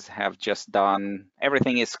companies have just done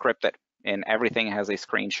everything is scripted and everything has a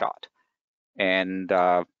screenshot. And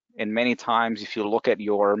many times, if you look at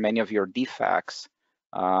many of your defects,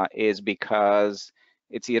 is because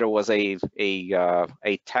it's either was a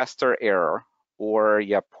tester error or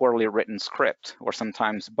you have poorly written script, or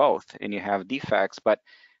sometimes both, and you have defects. But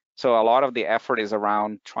so a lot of the effort is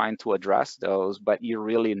around trying to address those, but you're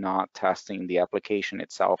really not testing the application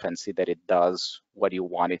itself and see that it does what you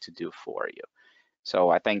want it to do for you. So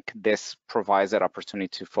I think this provides that opportunity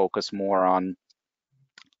to focus more on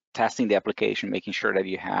testing the application, making sure that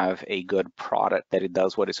you have a good product that it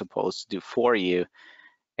does what it's supposed to do for you,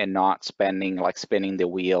 and not spinning the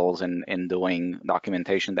wheels and doing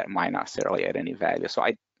documentation that might not necessarily add any value. So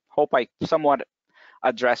I hope I somewhat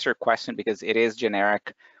address your question, because it is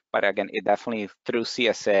generic, but again, it definitely through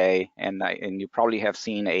CSA, and you probably have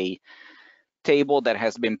seen a table that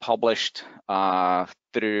has been published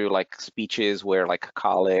through like speeches where like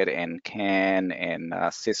Khalid and Ken and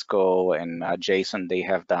Cisco and Jason, they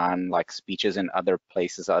have done like speeches in other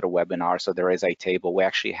places, other webinars. So there is a table. We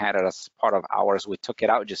actually had it as part of ours. We took it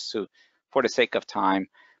out just for the sake of time,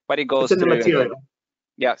 but it goes through. Again,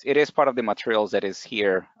 yes, it is part of the materials that is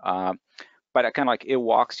here. But it kind of like it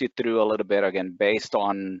walks you through a little bit again based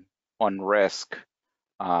on risk.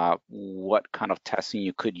 What kind of testing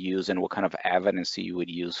you could use and what kind of evidence you would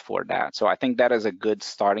use for that. So I think that is a good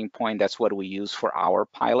starting point. That's what we used for our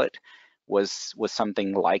pilot, was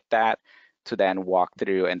something like that, to then walk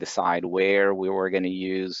through and decide where we were going to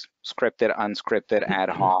use scripted, unscripted, ad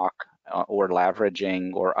hoc, or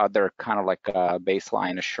leveraging, or other kind of like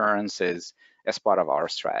baseline assurances as part of our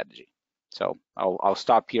strategy. So I'll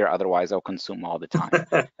stop here, otherwise I'll consume all the time.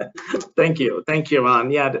 Thank you, Ron.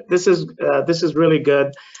 Yeah, this is really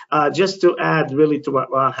good. Just to add really to what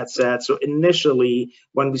Ron had said, so initially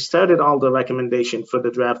when we started all the recommendation for the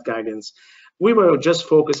draft guidance, we were just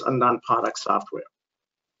focused on non-product software,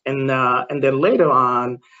 and then later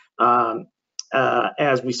on,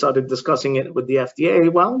 as we started discussing it with the FDA,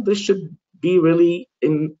 well, this should be really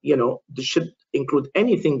this should include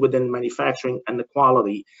anything within manufacturing and the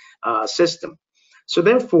quality system. So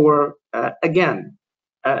therefore, again,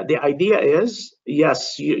 the idea is,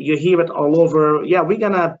 yes, you hear it all over. Yeah, we're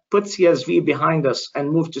gonna put CSV behind us and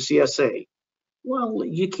move to CSA. Well,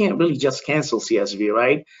 you can't really just cancel CSV,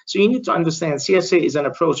 right? So you need to understand CSA is an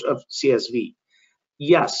approach of CSV.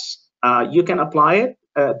 Yes, you can apply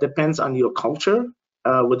it. Depends on your culture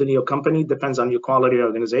within your company. Depends on your quality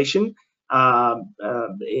organization. And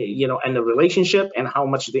the relationship and how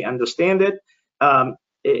much they understand it.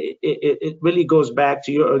 It really goes back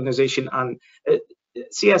to your organization. On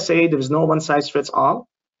CSA, there is no one size fits all.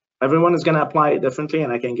 Everyone is going to apply it differently,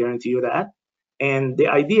 and I can guarantee you that. And the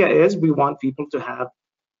idea is we want people to have,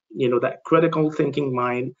 that critical thinking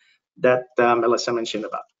mind that Melissa mentioned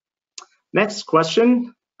about. Next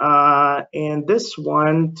question, and this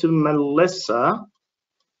one to Melissa.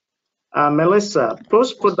 Melissa,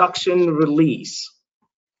 post-production release,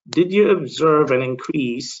 did you observe an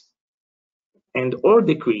increase or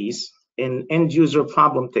decrease in end-user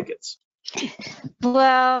problem tickets?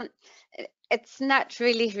 Well, it's not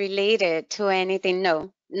really related to anything.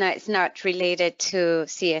 No, it's not related to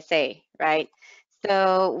CSA, right?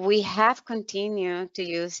 So we have continued to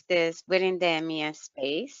use this within the MES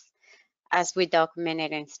space as we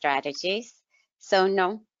documented in strategies. So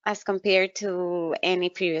no, as compared to any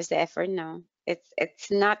previous effort, no,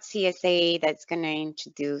 it's not CSA that's going to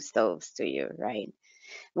introduce those to you, right?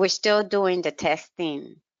 We're still doing the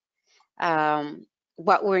testing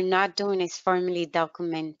what we're not doing is formally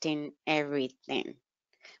documenting everything.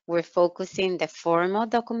 We're focusing the formal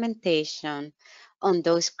documentation on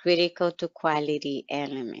those critical to quality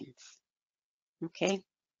elements. Okay.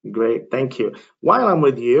 Great, thank you. While I'm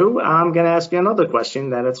with you, I'm going to ask you another question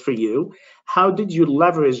that is for you. How did you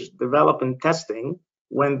leverage development testing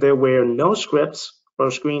when there were no scripts or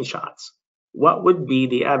screenshots? What would be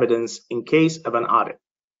the evidence in case of an audit?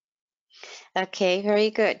 Okay, very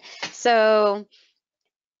good. So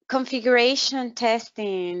configuration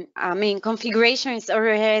testing, configuration is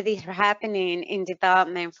already happening in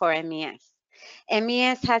development for MES.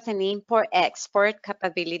 MES has an import-export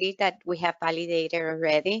capability that we have validated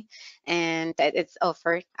already, and that it's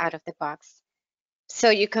offered out of the box. So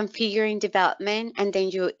you configure in development, and then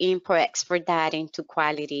you import-export that into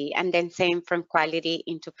quality, and then same from quality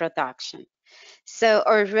into production. So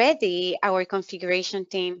already our configuration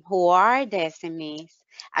team, who are the SMEs,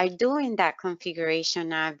 are doing that configuration,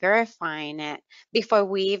 verifying it before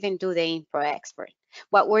we even do the import-export.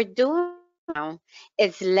 What we're doing now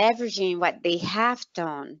is leveraging what they have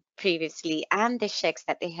done previously and the checks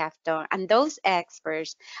that they have done. And those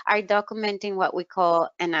experts are documenting what we call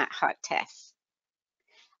an ad hoc test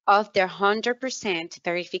of their 100%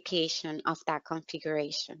 verification of that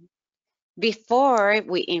configuration before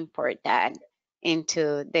we import that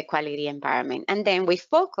into the quality environment. And then we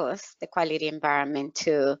focus the quality environment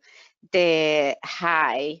to the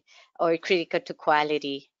high or critical to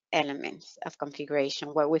quality elements of configuration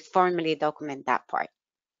where we formally document that part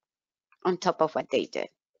on top of what they did.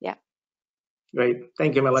 Yeah. Great,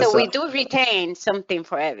 thank you, Melissa. So we do retain something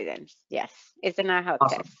for evidence. Yes, it's an ad hoc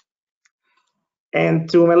Awesome. test. And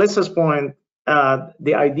to Melissa's point,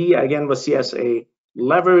 the idea again was CSA,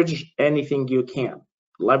 leverage anything you can.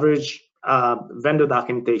 Leverage vendor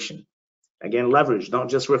documentation. Again, leverage, don't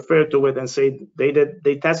just refer to it and say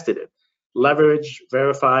they tested it. Leverage,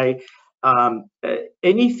 verify,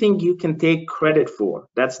 anything you can take credit for.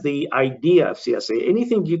 That's the idea of CSA.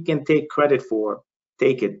 Anything you can take credit for,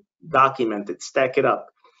 take it, document it, stack it up.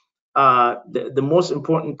 The most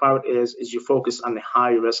important part is you focus on the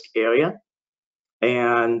high risk area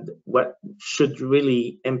and what should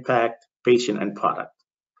really impact patient and product.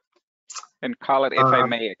 And Khaled, if I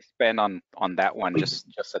may expand on that one just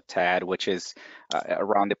a tad, which is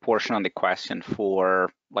around the portion on the question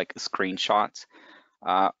for like screenshots.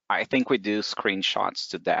 I think we do screenshots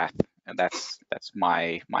to death, and that's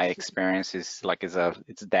my experience is like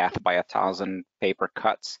it's death by 1,000 paper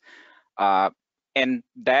cuts. And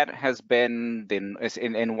that has been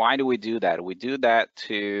and why do we do that? We do that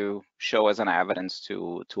to show as an evidence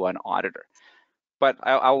to an auditor. But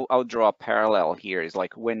I'll draw a parallel here. Is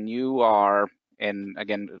like when you are, and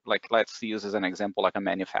again, like let's use as an example like a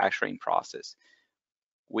manufacturing process.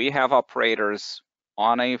 We have operators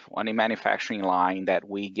on a manufacturing line that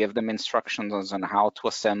we give them instructions on how to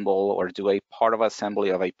assemble or do a part of assembly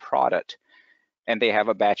of a product, and they have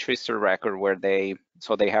a batch history record where they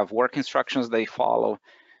have work instructions they follow,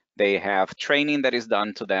 they have training that is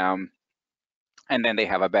done to them, and then they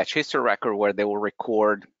have a batch history record where they will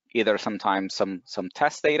record either sometimes some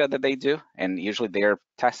test data that they do, and usually they're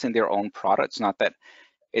testing their own products, not that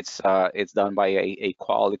it's done by a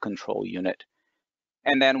quality control unit.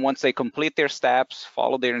 And then once they complete their steps,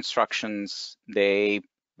 follow their instructions, they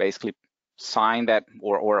basically sign that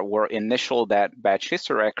or initial that batch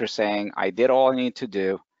history record saying, I did all I need to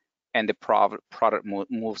do, and the product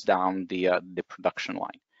moves down the production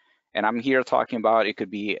line. And I'm here talking about it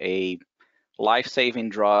could be a life-saving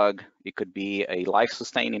drug, it could be a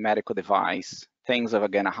life-sustaining medical device, things of,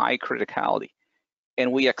 again, a high criticality.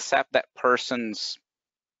 And we accept that person's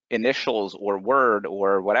initials or word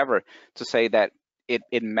or whatever to say that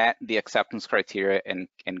it met the acceptance criteria and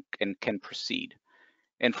can proceed.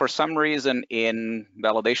 And for some reason in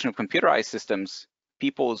validation of computerized systems,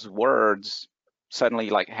 people's words suddenly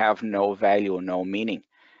like have no value or no meaning.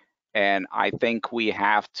 And I think we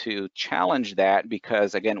have to challenge that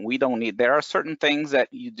because again, there are certain things that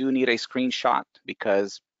you do need a screenshot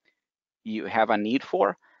because you have a need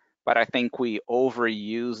for, but I think we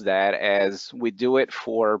overuse that as we do it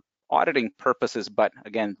for auditing purposes, but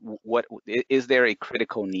again, what is there a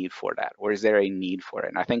critical need for that, or is there a need for it?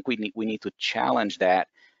 And I think we need to challenge that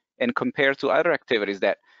and compare to other activities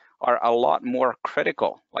that are a lot more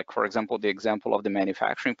critical, like for example, the example of the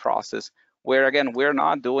manufacturing process, where again, we're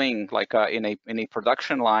not doing like in a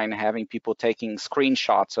production line having people taking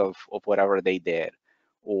screenshots of whatever they did,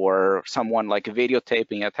 or someone like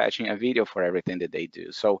videotaping, attaching a video for everything that they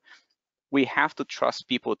do. So we have to trust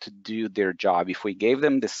people to do their job. If we gave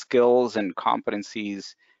them the skills and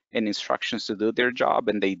competencies and instructions to do their job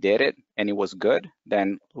and they did it and it was good,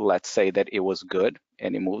 then let's say that it was good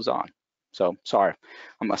and it moves on. So sorry,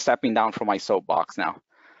 I'm stepping down from my soapbox now.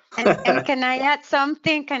 And can I add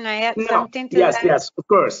something? Can I add something to yes, that? Yes, of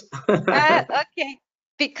course. Okay,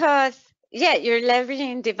 because yeah, you're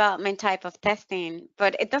leveraging development type of testing,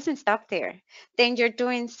 but it doesn't stop there. Then you're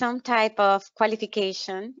doing some type of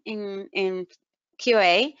qualification in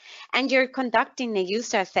QA, and you're conducting a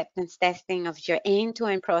user acceptance testing of your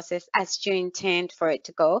end-to-end process as you intend for it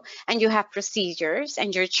to go, and you have procedures,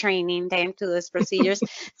 and you're training them to those procedures.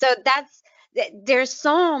 So there's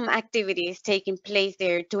some activities taking place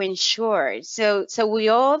there to ensure. So we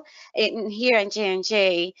all here at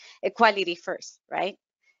J&J, quality first, right?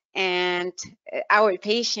 And our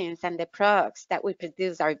patients and the products that we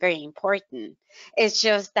produce are very important. It's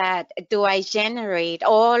just that, do I generate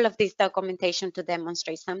all of this documentation to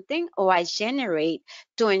demonstrate something, or I generate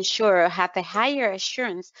to ensure, have a higher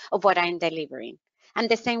assurance of what I'm delivering? And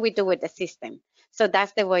the same we do with the system. So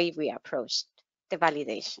that's the way we approach the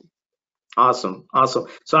validation. Awesome.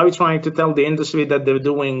 So are we trying to tell the industry that they're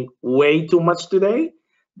doing way too much today?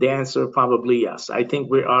 The answer probably yes. I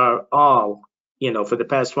think we are all, for the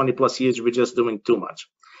past 20 plus years, we're just doing too much.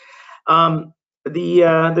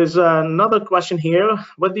 There's another question here.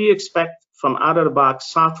 What do you expect from out-of-the-box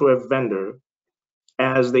software vendor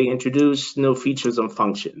as they introduce new features and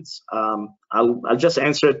functions? I'll just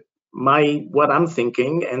answer what I'm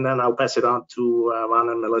thinking, and then I'll pass it on to Ron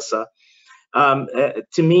and Melissa.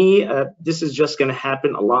 To me, this is just going to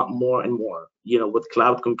happen a lot more and more, with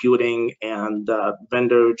cloud computing and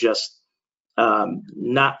vendor just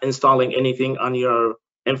not installing anything on your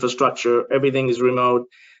infrastructure. Everything is remote.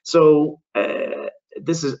 So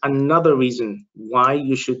this is another reason why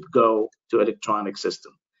you should go to electronic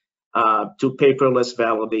system, to paperless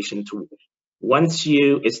validation tool. Once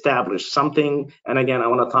you establish something, and again, I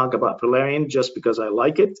want to talk about Polarian just because I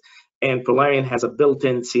like it, and Polarian has a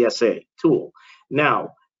built-in CSA tool.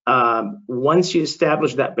 Now, once you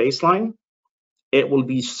establish that baseline, it will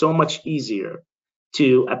be so much easier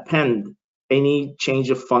to append any change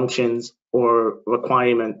of functions or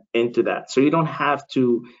requirement into that. So you don't have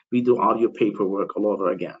to redo all your paperwork all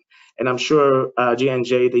over again. And I'm sure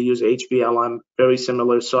J&J, they use HPLM, very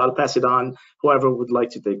similar. So I'll pass it on, whoever would like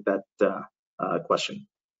to take that question.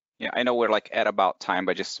 Yeah, I know we're at about time,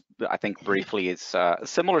 but just I think briefly, it's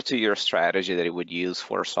similar to your strategy that it would use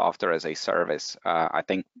for software as a service. I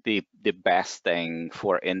think the best thing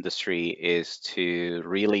for industry is to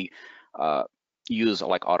really use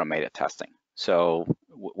automated testing. So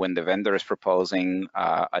when the vendor is proposing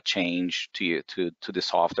a change to the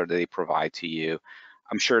software that they provide to you,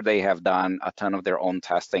 I'm sure they have done a ton of their own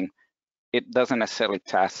testing. It doesn't necessarily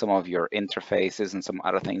test some of your interfaces and some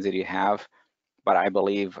other things that you have. But I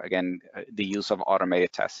believe, again, the use of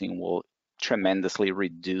automated testing will tremendously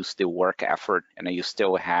reduce the work effort, and you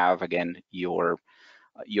still have, again, your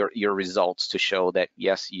results to show that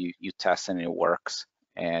yes, you test and it works.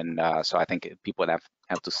 And so I think people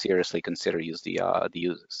have to seriously consider the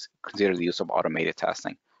use of automated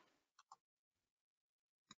testing.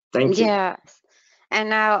 Thank you. Yes,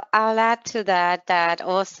 and I'll add to that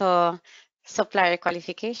also supplier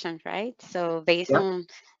qualification, right? So based on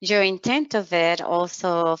your intent of it,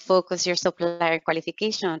 also focus your supplier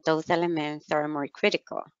qualification on those elements that are more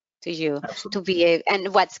critical to you. Absolutely. To be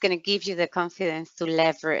and what's going to give you the confidence to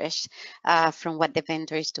leverage from what the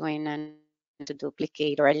vendor is doing and to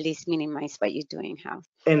duplicate or at least minimize what you're doing in-house.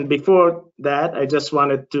 And before that, I just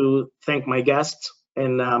wanted to thank my guests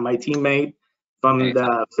and my teammate from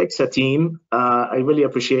the FIXA team. I really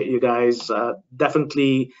appreciate you guys.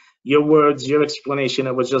 Definitely your words, your explanation,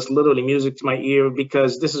 it was just literally music to my ear,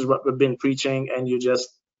 because this is what we've been preaching, and you just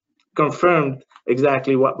confirmed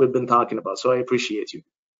exactly what we've been talking about. So I appreciate you.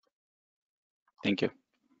 Thank you.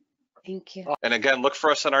 Thank you. And again, look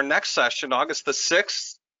for us in our next session, August the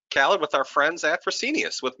 6th, Khaled, with our friends at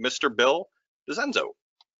Fresenius with Mr. Bill DeZenzo.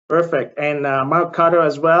 Perfect. And Mark Carter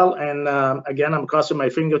as well. And again, I'm crossing my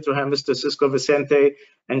finger to have Mr. Cisco Vicente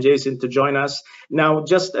and Jason to join us. Now,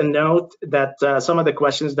 just a note that some of the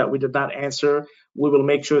questions that we did not answer, we will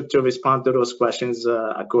make sure to respond to those questions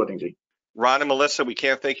accordingly. Ron and Melissa, we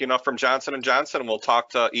can't thank you enough from Johnson & Johnson, and we'll talk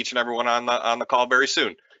to each and everyone on the call very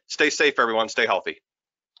soon. Stay safe, everyone. Stay healthy.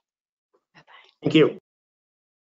 Thank you.